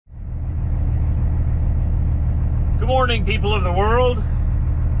morning, people of the world.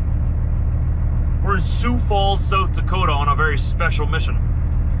 We're in Sioux Falls, South Dakota on a very special mission.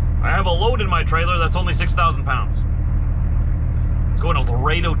 I have a load in my trailer that's only 6,000 pounds. It's going to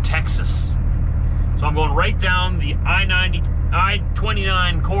Laredo, Texas. So I'm going right down the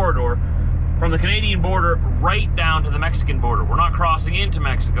I-29 corridor from the Canadian border right down to the Mexican border. We're not crossing into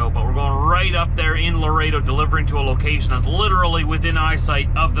Mexico, but we're going right up there in Laredo, delivering to a location that's literally within eyesight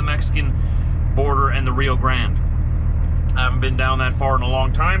of the Mexican border and the Rio Grande. I haven't been down that far in a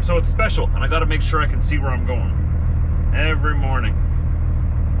long time, so it's special, and I got to make sure I can see where I'm going. Every morning,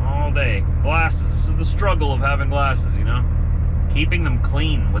 all day. Glasses, this is the struggle of having glasses, you know? Keeping them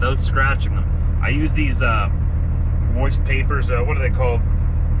clean without scratching them. I use these moist papers, what are they called?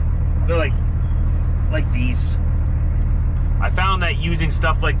 They're like these. I found that using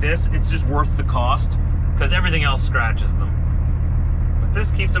stuff like this, it's just worth the cost, because everything else scratches them. But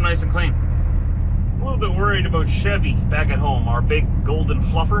this keeps them nice and clean. A little bit worried about Chevy back at home, our big golden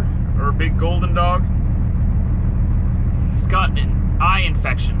fluffer, or big golden dog. He's got eye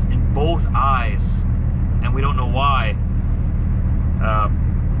infections in both eyes, and we don't know why.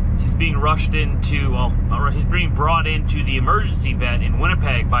 He's being rushed into, well, he's being brought into the emergency vet in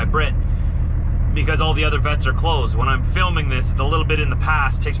Winnipeg by Brit because all the other vets are closed. When I'm filming this, it's a little bit in the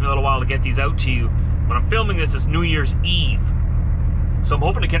past. It takes me a little while to get these out to you. When I'm filming this, it's New Year's Eve. So I'm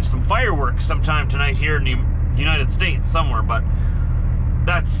hoping to catch some fireworks sometime tonight here in the United States somewhere, but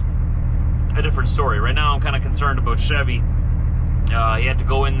that's a different story. Right now, I'm kind of concerned about Chevy. He had to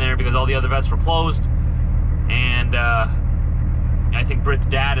go in there because all the other vets were closed, and I think Brit's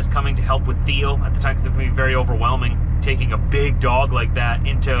dad is coming to help with Theo at the time, because it can be very overwhelming taking a big dog like that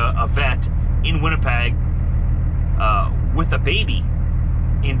into a vet in Winnipeg with a baby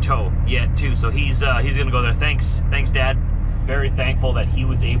in tow yet too. So he's gonna go there. Thanks Dad. Very thankful that he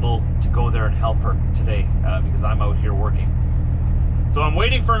was able to go there and help her today because I'm out here working. So I'm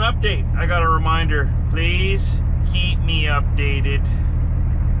waiting for an update. I got a reminder. Please keep me updated.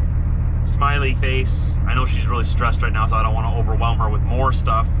 Smiley face. I know she's really stressed right now, so I don't want to overwhelm her with more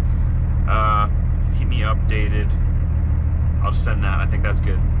stuff. Keep me updated. I'll just send that. I think that's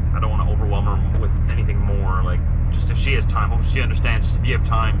good. I don't want to overwhelm her with anything more. Like, just if she has time, hope she understands. Just if you have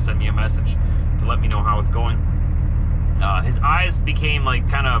time, send me a message to let me know how it's going. His eyes became like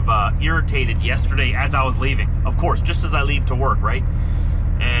kind of irritated yesterday as I was leaving. Of course, just as I leave to work, right?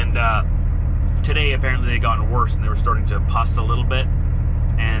 And today apparently they had gotten worse and they were starting to pus a little bit.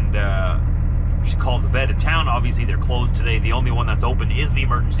 And she called the vet in town. Obviously they're closed today. The only one that's open is the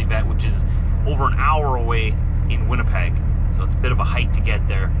emergency vet, which is over an hour away in Winnipeg. So it's a bit of a hike to get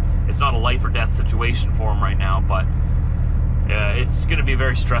there. It's not a life or death situation for him right now, but it's going to be a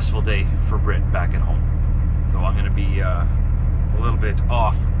very stressful day for Brit back at home. So I'm going to be a little bit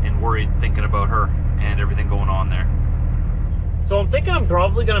off and worried thinking about her and everything going on there. So I'm thinking I'm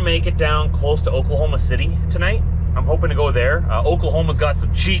probably going to make it down close to Oklahoma City tonight. I'm hoping to go there. Oklahoma's got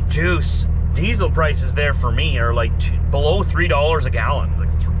some cheap juice. Diesel prices there for me are like below $3 a gallon, like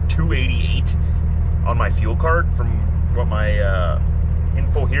 $2.88 on my fuel card from what my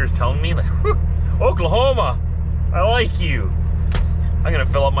info here is telling me. Like, whew, Oklahoma, I like you. I'm gonna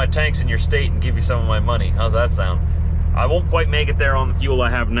fill up my tanks in your state and give you some of my money. How's that sound? I won't quite make it there on the fuel I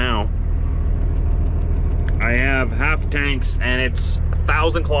have now. I have half tanks and it's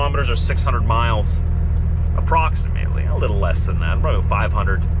 1,000 kilometers or 600 miles. Approximately, a little less than that, probably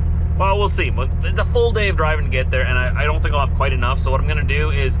 500. Well, we'll see. It's a full day of driving to get there, and I don't think I'll have quite enough. So what I'm going to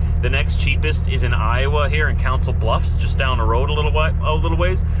do is the next cheapest is in Iowa here in Council Bluffs, just down the road a little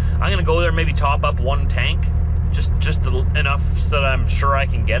ways. I'm going to go there, maybe top up one tank, just enough so that I'm sure I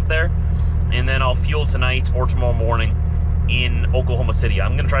can get there, and then I'll fuel tonight or tomorrow morning in Oklahoma City.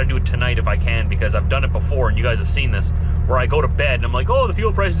 I'm going to try to do it tonight if I can, because I've done it before, and you guys have seen this, where I go to bed and I'm like, oh, the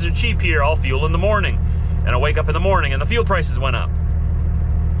fuel prices are cheap here. I'll fuel in the morning. And I wake up in the morning and the fuel prices went up.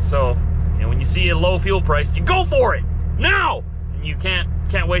 So, you know, when you see a low fuel price, you go for it now. And you can't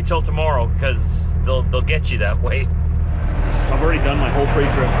wait till tomorrow, because they'll get you that way. I've already done my whole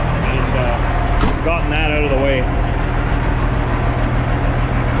pre-trip and gotten that out of the way.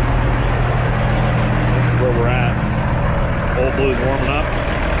 This is where we're at. Old Blue's warming up.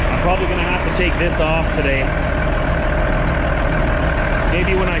 I'm probably gonna have to take this off today.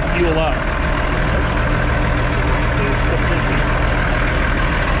 Maybe when I fuel up.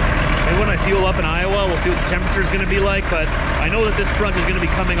 Maybe when I fuel up in Iowa, we'll see what the temperature is going to be like, but I know that this front is going to be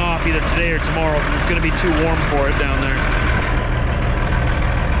coming off either today or tomorrow. It's going to be too warm for it down there.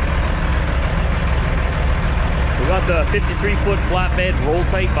 We got the 53-foot flatbed roll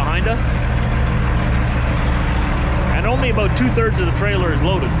tight behind us, and only about 2/3 of the trailer is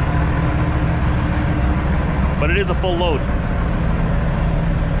loaded. but it is a full load.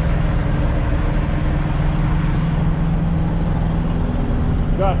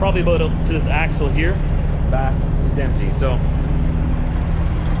 Got probably about up to this axle here. Back is empty, so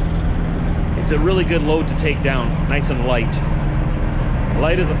it's a really good load to take down, nice and light.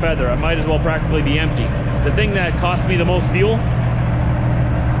 Light as a feather. I might as well practically be empty. The thing that costs me the most fuel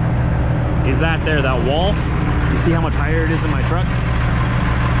is that wall. You see how much higher it is than my truck?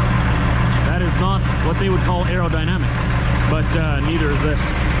 That is not what they would call aerodynamic, but neither is this.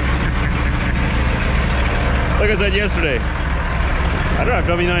 Like I said yesterday, I drive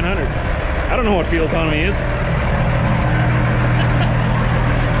W900. I don't know what fuel economy is.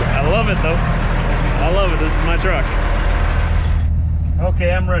 I love it though. I love it. This is my truck.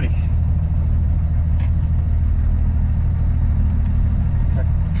 Okay, I'm ready.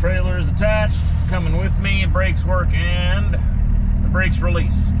 Trailer is attached. It's coming with me. Brakes work and the brakes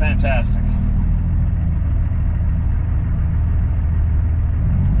release. Fantastic.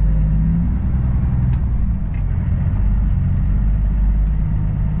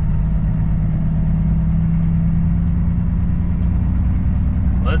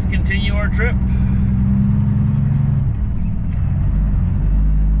 Let's continue our trip.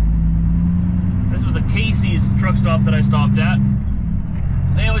 This was a Casey's truck stop that I stopped at.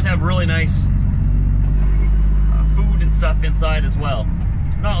 They always have really nice food and stuff inside as well.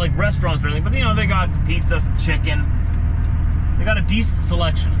 Not like restaurants or anything, but you know, they got some pizza, some chicken. They got a decent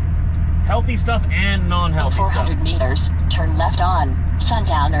selection. Healthy stuff and non-healthy stuff. 400 meters, turn left on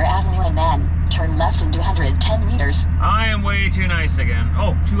Sundowner Avenue and then turn left in 210 meters. I am way too nice again.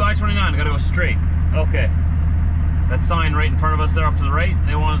 Oh, to I-29, I gotta go straight. Okay. That sign right in front of us there off to the right,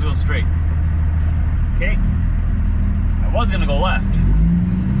 they want us to go straight. Okay. I was gonna go left.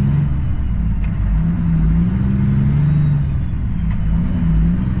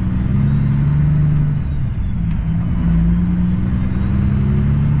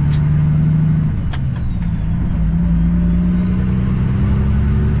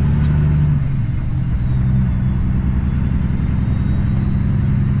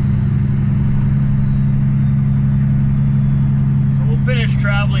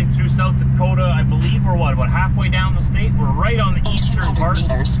 Traveling through South Dakota, I believe we're what, about halfway down the state? We're right on the eastern part. 200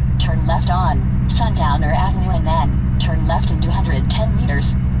 meters, turn left on Sundowner Avenue and then turn left in 210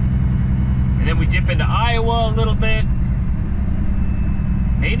 meters. And then we dip into Iowa a little bit.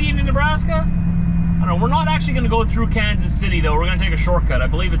 Maybe into Nebraska? I don't know. We're not actually going to go through Kansas City though. We're going to take a shortcut. I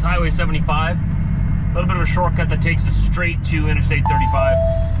believe it's Highway 75. A little bit of a shortcut that takes us straight to Interstate 35.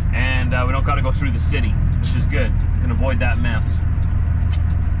 And we don't got to go through the city, which is good. We can avoid that mess.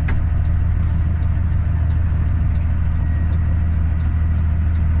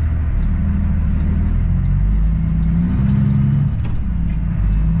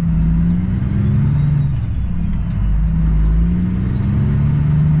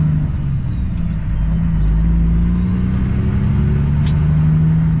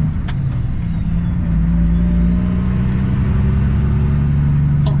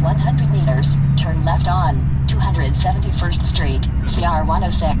 On 271st Street, CR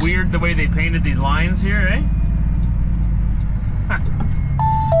 106. Weird the way they painted these lines here, eh?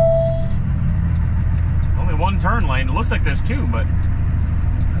 There's only one turn lane. It looks like there's two, but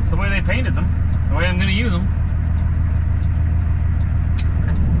that's the way they painted them. That's the way I'm going to use them.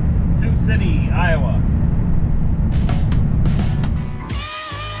 Sioux City, Iowa.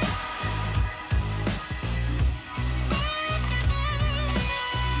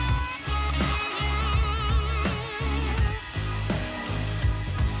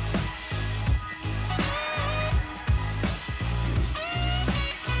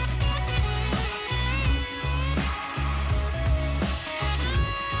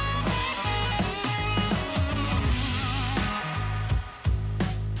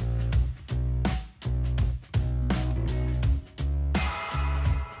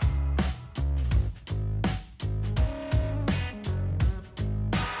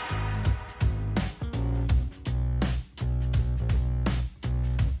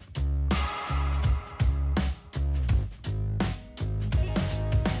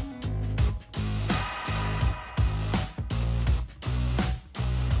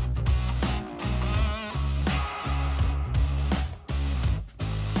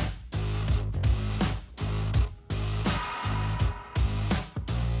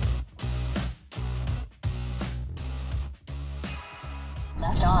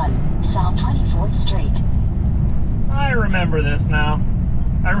 Left on South 24th Street. I remember this now.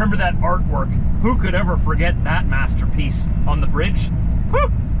 I remember that artwork. Who could ever forget that masterpiece on the bridge?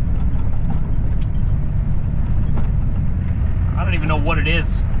 Whew! I don't even know what it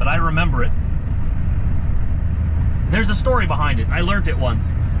is, but I remember it. There's a story behind it. I learned it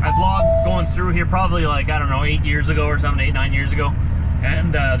once. I vlogged going through here probably like, I don't know, 8 years ago or something, 8, 9 years ago.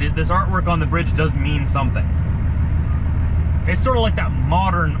 And this artwork on the bridge does mean something. It's sort of like that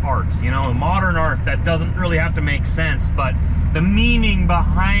modern art, you know, modern art that doesn't really have to make sense, but the meaning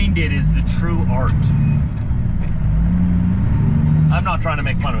behind it is the true art. I'm not trying to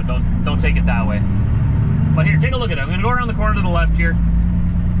make fun of it, don't take it that way. But here, take a look at it. I'm gonna go around the corner to the left here.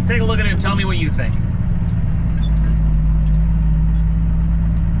 Take a look at it and tell me what you think.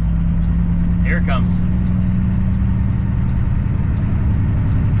 Here it comes.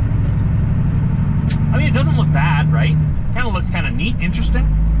 I mean, it doesn't look bad, right? Kind of looks kind of neat, interesting.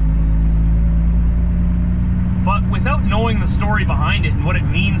 But without knowing the story behind it and what it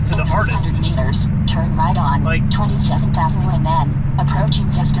means to the artist. 100 meters, turn right on, like 27th Avenue and then, approaching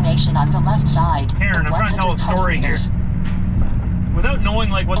destination on the left side. Karen, I'm trying to tell a story here. Without knowing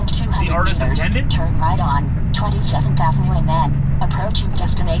like what the artist intended. Turn right on, 27th Avenue and then, approaching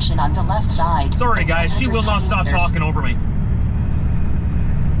destination on the left side. Sorry guys, she will not stop talking over me.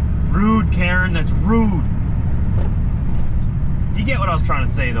 Rude, Karen, that's rude. You get what I was trying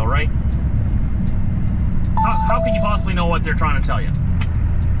to say though, right? How can you possibly know what they're trying to tell you?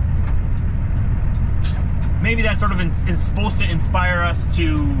 Maybe that sort of is supposed to inspire us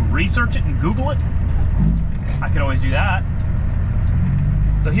to research it and Google it. I could always do that.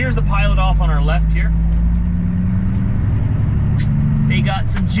 So here's the pilot off on our left here. They got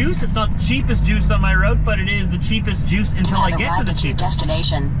some juice. It's not the cheapest juice on my route, but it is the cheapest juice until I get to the cheapest.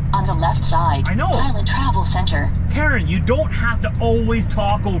 Destination on the left side. I know. Pilot Travel Center. Karen, you don't have to always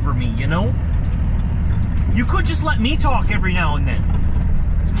talk over me, you know? You could just let me talk every now and then.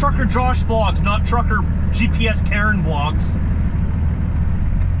 It's Trucker Josh vlogs, not Trucker GPS Karen vlogs.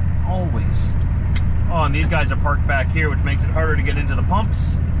 Always. Oh, and these guys are parked back here, which makes it harder to get into the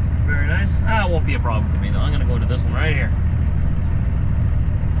pumps. Very nice. Ah, it won't be a problem for me though. I'm gonna go to this one right here.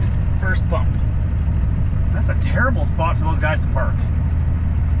 First pump. That's a terrible spot for those guys to park.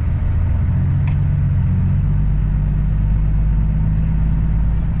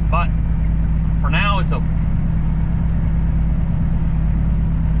 But for now, it's open.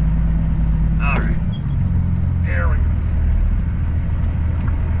 All right. Here we go.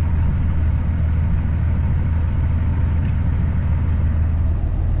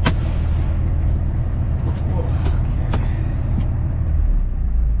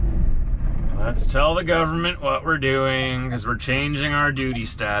 Let's tell the government what we're doing, because we're changing our duty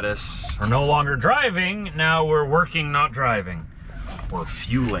status. We're no longer driving, now we're working, not driving. We're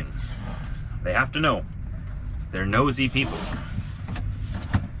fueling. They have to know. They're nosy people.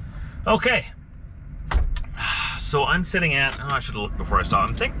 Okay. So I'm sitting at, oh, I should have looked before I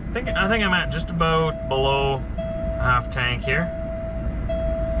stopped. I think I'm at just about below half tank here.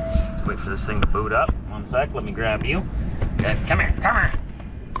 Let's wait for this thing to boot up. One sec, let me grab you. Okay, come here, come here.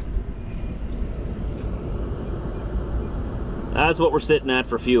 That's what we're sitting at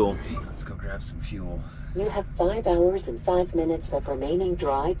for fuel. Let's go grab some fuel. You have 5 hours and 5 minutes of remaining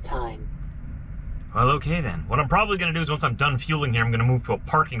drive time. Well, okay then. What I'm probably gonna do is once I'm done fueling here, I'm gonna move to a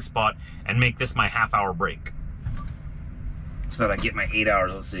parking spot and make this my half-hour break. So that I get my 8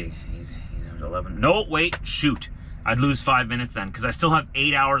 hours, let's see, 8 hours, 11. No, wait, shoot. I'd lose 5 minutes then, because I still have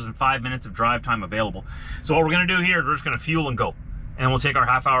 8 hours and 5 minutes of drive time available. So what we're gonna do here is we're just gonna fuel and go. And we'll take our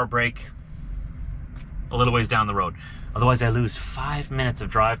half-hour break a little ways down the road. Otherwise I lose 5 minutes of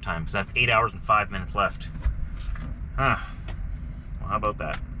drive time, because I have 8 hours and 5 minutes left. Well, how about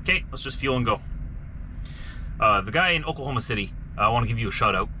that? Okay, let's just fuel and go. The guy in Oklahoma City, I want to give you a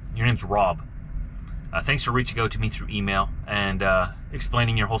shout out. Your name's Rob. Thanks for reaching out to me through email and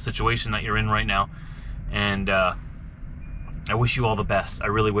explaining your whole situation that you're in right now. And I wish you all the best. I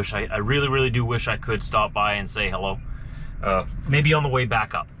really really do wish I could stop by and say hello. Maybe on the way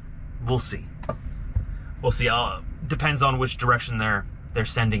back up. We'll see. We'll see. Depends on which direction they're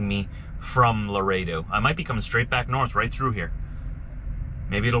sending me from Laredo. I might be coming straight back north, right through here.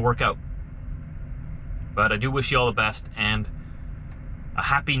 Maybe it'll work out. But I do wish you all the best and a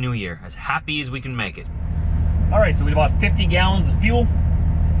happy new year. As happy as we can make it. All right, so we bought 50 gallons of fuel.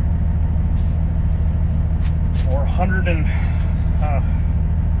 Or 100 and,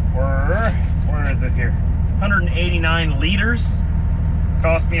 where is it here? 189 liters.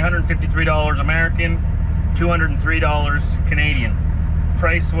 Cost me $153 American, $203 Canadian.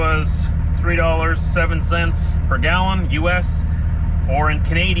 Price was $3.07 per gallon US, or in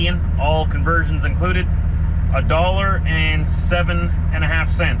Canadian, all conversions included,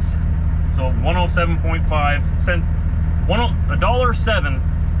 $1.07.5. So 107.5 cents, $1.07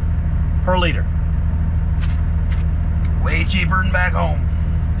 per liter. Way cheaper than back home.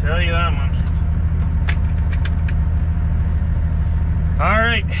 Tell you that much. All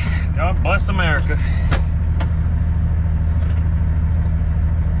right, God bless America.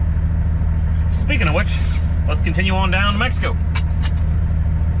 Speaking of which, let's continue on down to Mexico.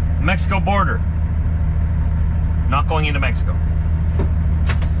 Mexico border. Not going into Mexico.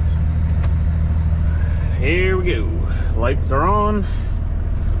 Here we go. Lights are on.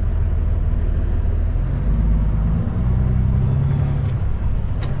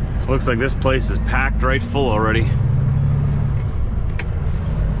 Looks like this place is packed right full already.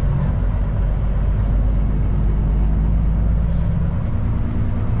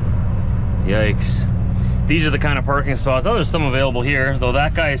 Yikes. These are the kind of parking spots. Oh, there's some available here, though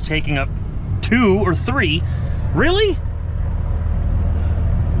that guy is taking up 2 or 3. Really?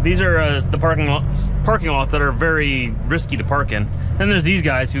 These are the parking lots that are very risky to park in. Then there's these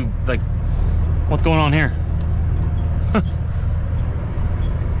guys who, like, what's going on here?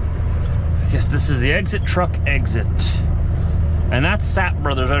 I guess this is the exit, truck exit. And that's Sapp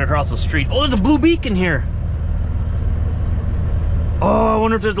Brothers right across the street. Oh, there's a blue beacon here. Oh, I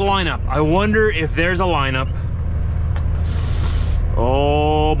wonder if there's a lineup. I wonder if there's a lineup.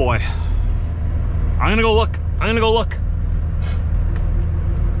 Oh boy. I'm gonna go look. I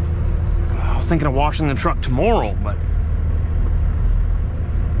was thinking of washing the truck tomorrow, but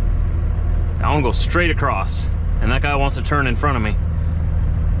I want to go straight across. And that guy wants to turn in front of me.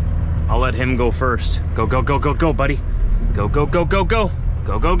 I'll let him go first. Go, go, go, go, go, buddy. Go, go, go, go, go.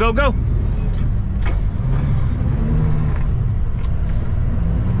 Go, go, go, go.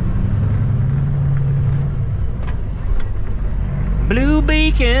 Blue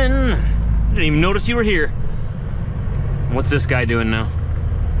beacon. Didn't even notice you were here. What's this guy doing now?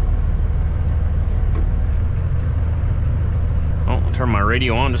 Oh, I'll turn my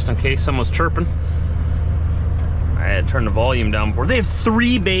radio on just in case someone's chirping. I had to turn the volume down before. They have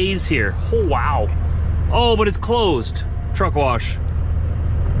 3 bays here. Oh, wow. Oh, but it's closed. Truck wash.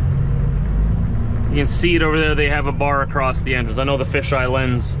 You can see it over there. They have a bar across the entrance. I know the fisheye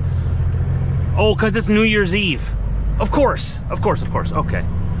lens. Oh, because it's New Year's Eve. Of course. Okay.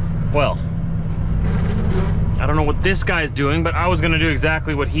 Well, I don't know what this guy's doing, but I was going to do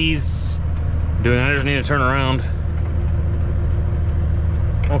exactly what he's doing. I just need to turn around.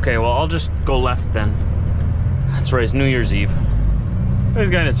 Okay, well, I'll just go left then. That's right, it's New Year's Eve.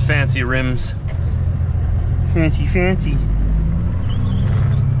 This guy has fancy rims. Fancy.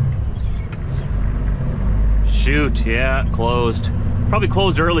 Shoot, yeah, closed. Probably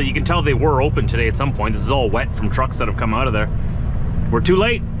closed early. You can tell they were open today at some point. This is all wet from trucks that have come out of there. We're too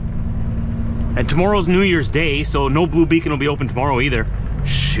late. And tomorrow's New Year's Day, so no blue beacon will be open tomorrow either.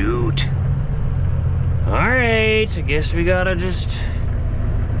 Shoot. All right, I guess we gotta just...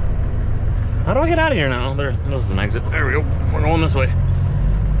 How do I get out of here now? This is an exit. There we go. We're going this way.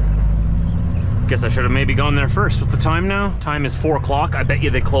 Guess I should have maybe gone there first. What's the time now? Time is 4 o'clock. I bet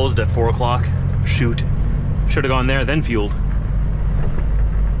you they closed at 4 o'clock. Shoot. Should have gone there, then fueled.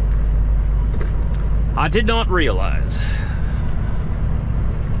 I did not realize.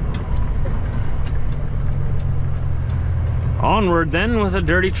 Onward then with a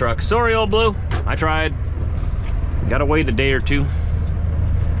dirty truck. Sorry, old blue. I tried. Gotta wait a day or two.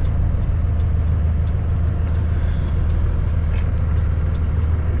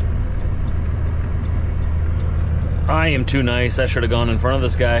 I am too nice. I should have gone in front of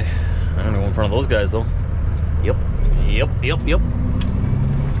this guy. I don't go in front of those guys though. Yep. In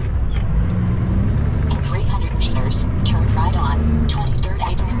 300 meters, turn right on 23rd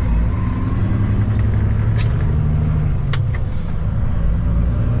Avenue.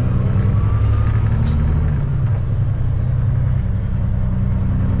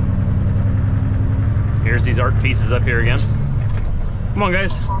 Here's these art pieces up here again. Come on,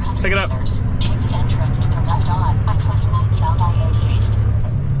 guys. Pick it up. Meters, take the entrance to the left on I-29 South I-80 East.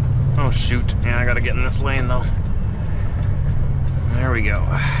 Oh, shoot. Yeah, I gotta get in this lane, though. There we go.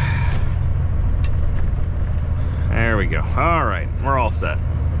 There we go. All right, we're all set.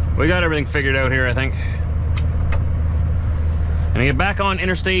 We got everything figured out here, I think. Gonna get back on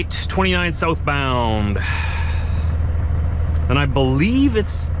Interstate 29 southbound. And I believe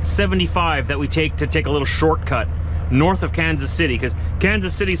it's 75 that we take to take a little shortcut north of Kansas City, because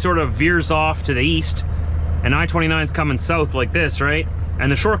Kansas City sort of veers off to the east, and I-29's coming south like this, right?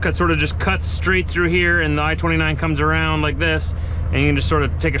 And the shortcut sort of just cuts straight through here, and the I-29 comes around like this, and you can just sort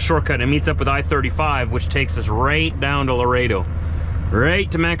of take a shortcut and meets up with I-35, which takes us right down to Laredo, right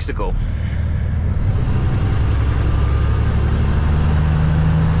to Mexico.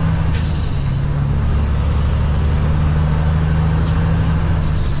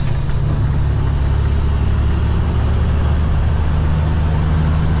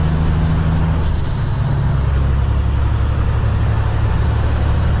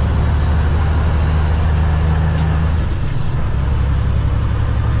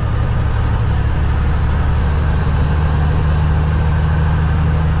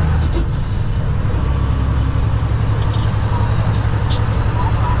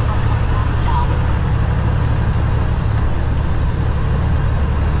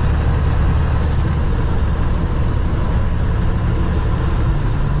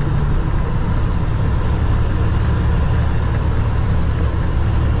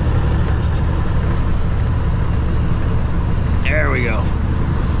 we go.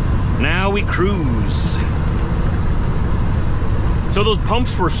 Now we cruise. So those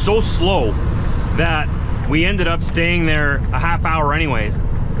pumps were so slow that we ended up staying there a half hour anyways.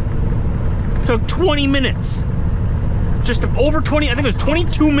 Took 20 minutes. Just over 20, I think it was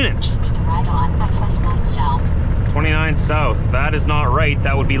 22 minutes. Right on, 29 south. 29 south, that is not right.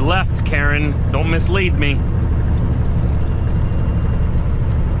 That would be left, Karen. Don't mislead me.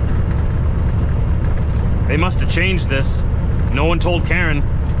 They must have changed this. No one told Karen.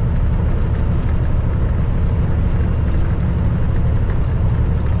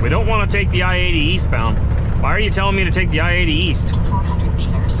 We don't want to take the I-80 eastbound. Why are you telling me to take the I-80 east? 400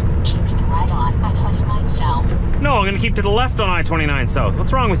 meters, keep to the right on, 29 south. No, I'm going to keep to the left on I-29 south.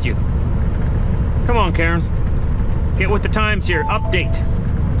 What's wrong with you? Come on, Karen. Get with the times here. Update.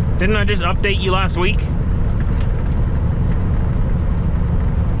 Didn't I just update you last week?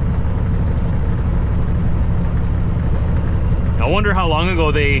 I wonder how long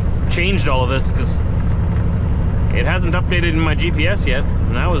ago they changed all of this, because it hasn't updated in my GPS yet,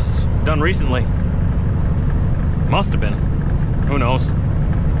 and that was done recently. Must have been. Who knows?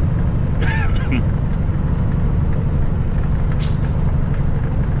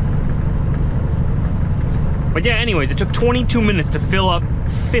 But yeah, anyways, it took 22 minutes to fill up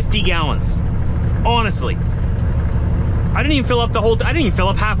 50 gallons. Honestly. I didn't even fill up the whole, I didn't even fill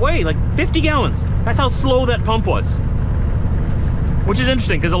up halfway, like 50 gallons. That's how slow that pump was. Which is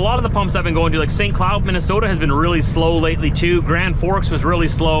interesting, because a lot of the pumps I've been going to, like St. Cloud, Minnesota has been really slow lately too. Grand Forks was really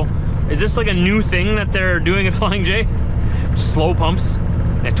slow. Is this like a new thing that they're doing at Flying J? Slow pumps.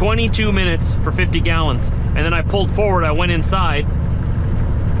 At 22 minutes for 50 gallons. And then I pulled forward, I went inside,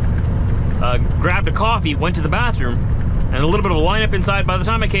 grabbed a coffee, went to the bathroom, and a little bit of a lineup inside. By the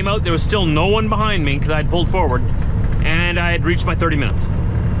time I came out, there was still no one behind me because I had pulled forward, and I had reached my 30 minutes.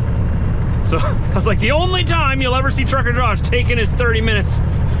 So I was like, the only time you'll ever see Trucker Josh taking his 30 minutes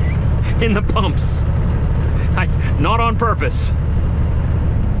in the pumps. Not on purpose.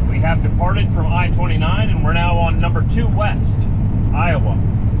 We have departed from I-29 and we're now on number 2 West, Iowa.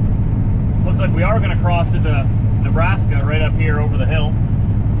 Looks like we are going to cross into Nebraska right up here over the hill.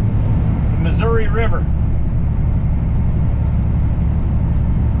 Missouri River.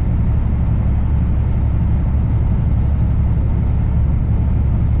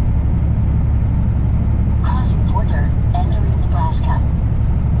 Crossing border, entering Nebraska.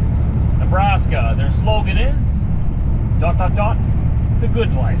 Nebraska, their slogan is ... the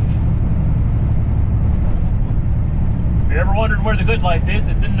good life. If you ever wondered where the good life is,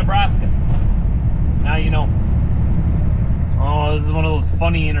 it's in Nebraska. Now you know. Oh, this is one of those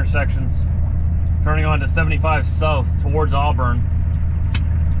funny intersections. Turning on to 75 south towards Auburn.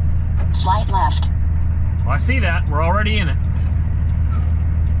 Slight left. Well, I see that. We're already in it.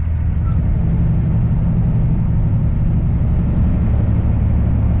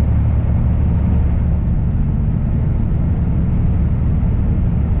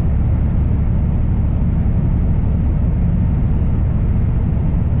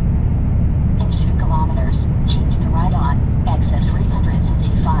 In 2 kilometers, keep to the right on, exit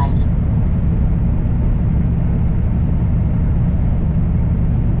 355.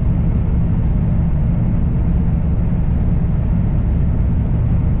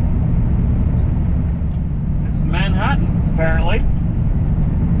 Apparently.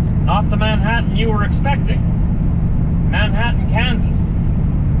 Not the Manhattan you were expecting. Manhattan, Kansas.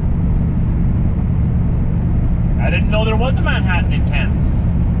 I didn't know there was a Manhattan in Kansas.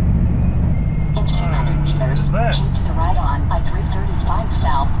 In 200 meters, keep to the right on I-335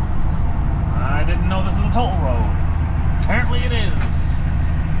 south. I didn't know this was a toll road. Apparently it is.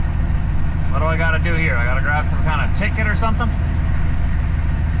 What do I gotta do here? I gotta grab some kind of ticket or something?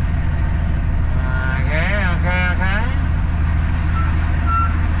 Okay.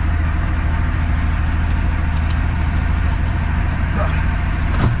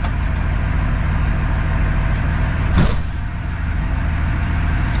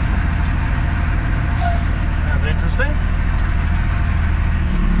 That's interesting.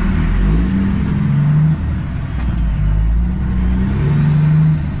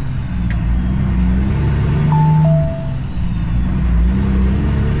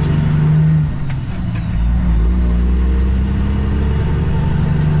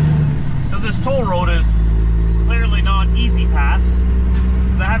 Toll road is clearly not Easy Pass.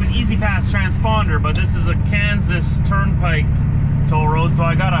 I have an Easy Pass transponder, but this is a Kansas Turnpike toll road, so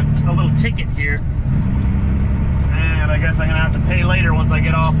I got a little ticket here. And I guess I'm gonna have to pay later once I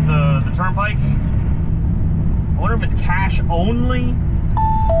get off the turnpike. I wonder if it's cash only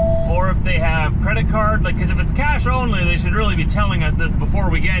or if they have credit card. Like, because if it's cash only, they should really be telling us this before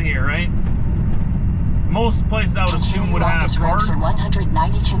we get here, right? most places I would assume would have card. For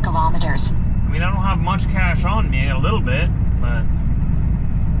 192 kilometers. I mean, I don't have much cash on me, a little bit, but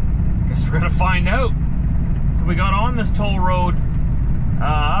I guess we're gonna find out. So we got on this toll road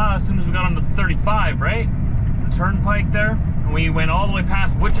as soon as we got onto the 35, right? The turnpike there. And we went all the way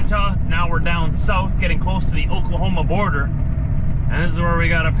past Wichita. Now we're down south, getting close to the Oklahoma border. And this is where we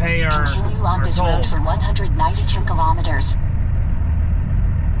gotta pay our toll. Continue on this road for 192 kilometers.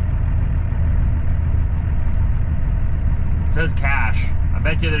 It says cash. I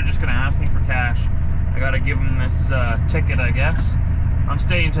bet you they're just gonna ask me for cash. I gotta give them this ticket, I guess. I'm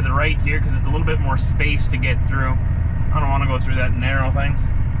staying to the right here because it's a little bit more space to get through. I don't want to go through that narrow thing.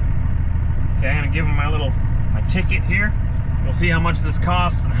 Okay, I'm gonna give them my ticket here. We'll see how much this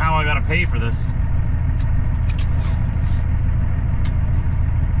costs and how I gotta pay for this.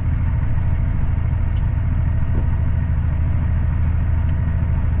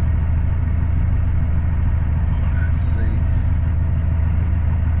 Let's see.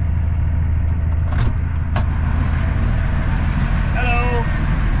 Hello.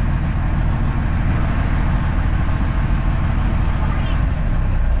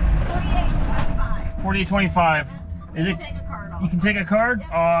 48.25. Is it? Take a card also. You can take a card?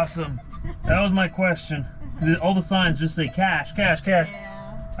 Yep. Awesome. That was my question. All the signs just say cash, cash, cash.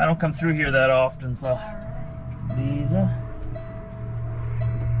 Yeah. I don't come through here that often, so. Alright. Visa.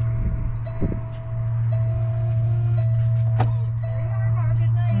 There you are. Have a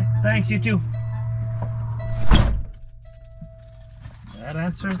good night. Thanks, you too. That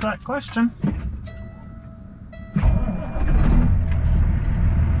answers that question.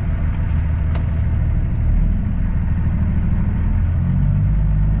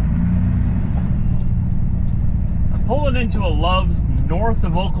 I'm pulling into a Love's north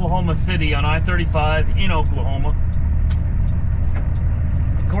of Oklahoma City on I-35 in Oklahoma.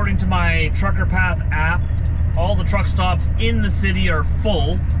 According to my Trucker Path app, all the truck stops in the city are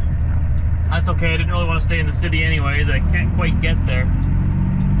full. That's okay, I didn't really want to stay in the city anyways, I can't quite get there.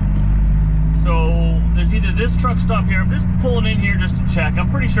 So, there's either this truck stop here, I'm just pulling in here just to check. I'm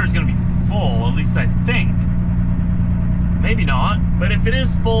pretty sure it's going to be full, at least I think. Maybe not, but if it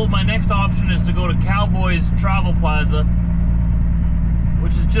is full, my next option is to go to Cowboys Travel Plaza,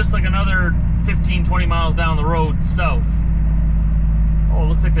 which is just like another 15-20 miles down the road south. Oh, it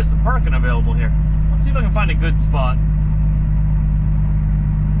looks like there's some parking available here. Let's see if I can find a good spot.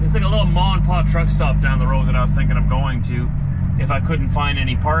 There's like a little mom and pop truck stop down the road that I was thinking of going to if I couldn't find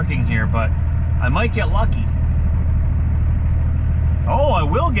any parking here, but I might get lucky. Oh, I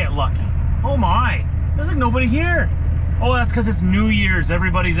will get lucky. Oh my, there's like nobody here. Oh, that's because it's New Year's,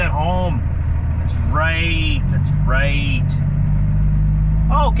 everybody's at home. That's right, that's right.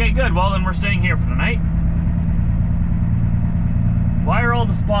 Oh, okay, good, well then we're staying here for the night. Why are all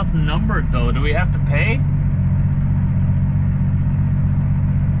the spots numbered though? Do we have to pay?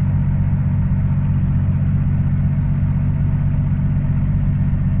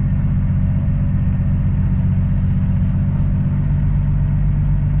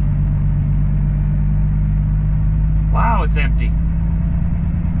 Wow, it's empty.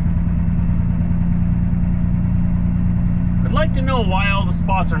 I'd like to know why all the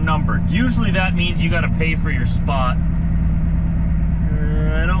spots are numbered. Usually that means you gotta pay for your spot.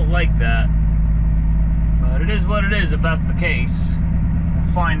 I don't like that. But it is what it is if that's the case.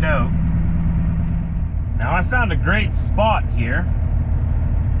 We'll find out. Now I found a great spot here.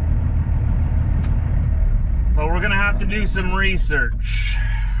 But we're gonna have to do some research.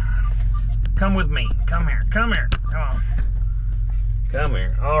 Come with me. Come here. Come here. Come on. Come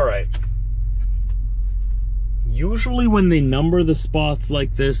here. All right. Usually when they number the spots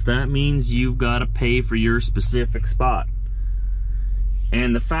like this, that means you've got to pay for your specific spot.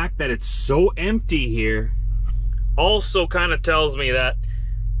 And the fact that it's so empty here also kind of tells me that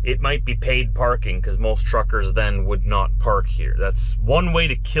it might be paid parking, because most truckers then would not park here. That's one way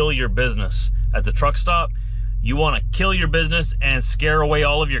to kill your business. As a truck stop, you want to kill your business and scare away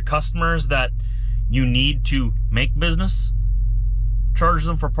all of your customers that you need to make business. Charge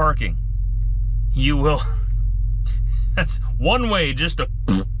them for parking. You will. That's one way just to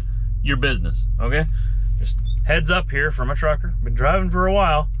your business, okay? Just heads up here from a trucker. Been driving for a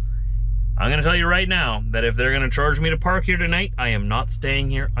while. I'm gonna tell you right now that if they're gonna charge me to park here tonight, I am not staying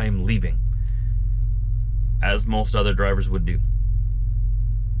here, I am leaving. As most other drivers would do.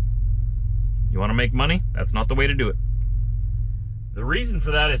 You wanna make money? That's not the way to do it. The reason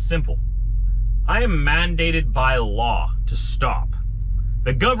for that is simple. I am mandated by law to stop.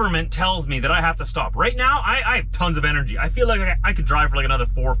 The government tells me that I have to stop. Right now, I have tons of energy. I feel like I could drive for like another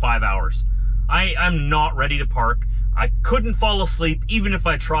 4 or 5 hours. I'm not ready to park. I couldn't fall asleep even if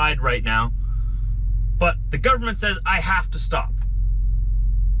I tried right now. But the government says I have to stop.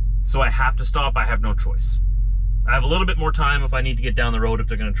 So I have to stop. I have no choice. I have a little bit more time if I need to get down the road if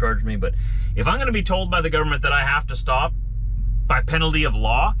they're going to charge me. But if I'm going to be told by the government that I have to stop by penalty of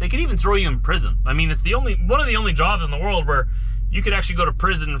law, they could even throw you in prison. I mean, it's one of the only jobs in the world where you could actually go to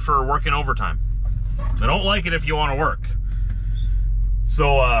prison for working overtime. They don't like it if you want to work.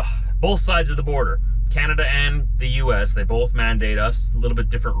 So both sides of the border, Canada and the US, they both mandate us a little bit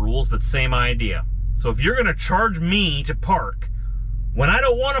different rules, but same idea. So if you're going to charge me to park when I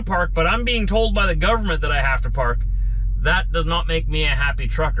don't want to park, but I'm being told by the government that I have to park, that does not make me a happy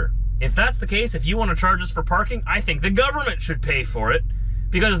trucker. If that's the case, if you want to charge us for parking, I think the government should pay for it,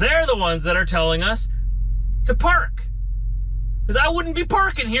 because they're the ones that are telling us to park. Because I wouldn't be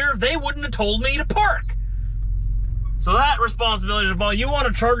parking here if they wouldn't have told me to park. So that responsibility is involved. You want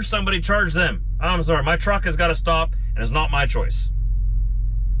to charge somebody, charge them. I'm sorry, my truck has got to stop, and it's not my choice.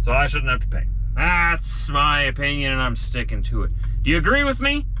 So I shouldn't have to pay. That's my opinion, and I'm sticking to it. Do you agree with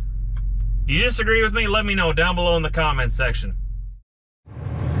me? Do you disagree with me? Let me know down below in the comments section.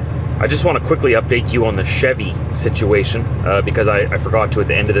 I just want to quickly update you on the Chevy situation, because I forgot to at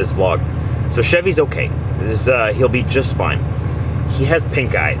the end of this vlog. So Chevy's okay. He'll be just fine. He has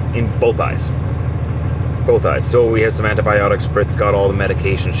pink eye in both eyes. Both eyes. So we have some antibiotics. Brit's got all the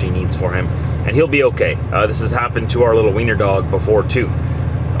medication she needs for him, and he'll be okay. This has happened to our little wiener dog before too.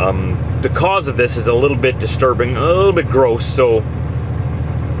 The cause of this is a little bit disturbing, a little bit gross, so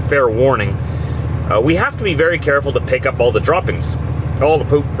fair warning. We have to be very careful to pick up all the droppings, all the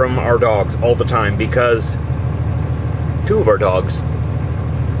poop from our dogs all the time, because two of our dogs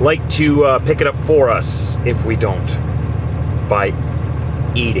like to pick it up for us if we don't, by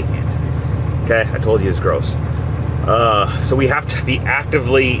eating it. Okay, I told you it's gross. So we have to be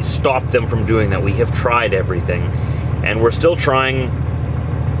actively stop them from doing that. We have tried everything, and we're still trying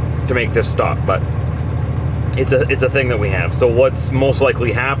to make this stop, but it's a thing that we have. So what's most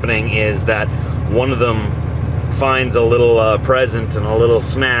likely happening is that one of them finds a little present and a little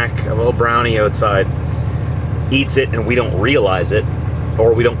snack, a little brownie outside, eats it, and we don't realize it,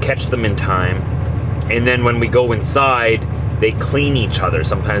 or we don't catch them in time, and then when we go inside, they clean each other.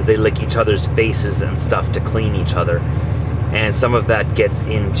 Sometimes they lick each other's faces and stuff to clean each other, and some of that gets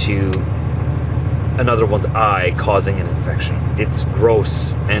into another one's eye, causing an infection. It's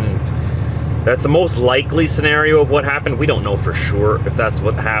gross, and that's the most likely scenario of what happened. We don't know for sure if that's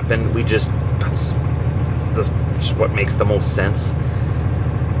what happened. That's just what makes the most sense.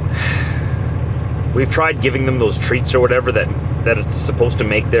 We've tried giving them those treats or whatever that it's supposed to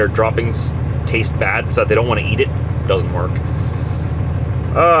make their droppings taste bad so that they don't want to eat it. Doesn't work.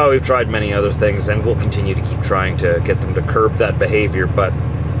 We've tried many other things, and we'll continue to keep trying to get them to curb that behavior, but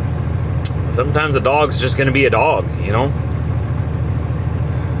sometimes a dog's just going to be a dog, you know?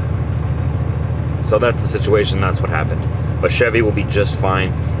 So that's the situation, that's what happened. But Chevy will be just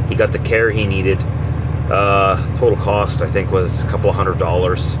fine. He got the care he needed. Total cost, I think, was a couple $100.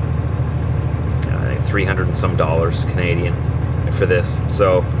 I think $300 and some Canadian for this.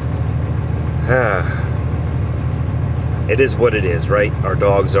 So, it is what it is, right? Our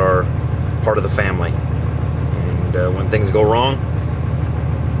dogs are part of the family. And when things go wrong,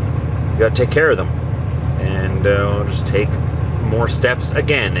 you gotta take care of them. And we'll just take more steps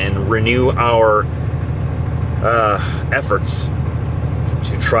again and renew our efforts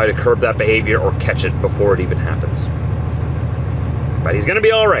to try to curb that behavior or catch it before it even happens. But he's gonna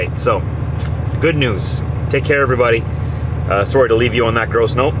be all right, so good news. Take care, everybody. Sorry to leave you on that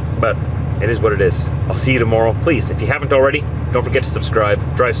gross note, but it is what it is. I'll see you tomorrow. Please, if you haven't already, don't forget to subscribe.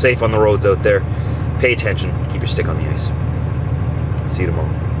 Drive safe on the roads out there. Pay attention. Keep your stick on the ice. See you tomorrow.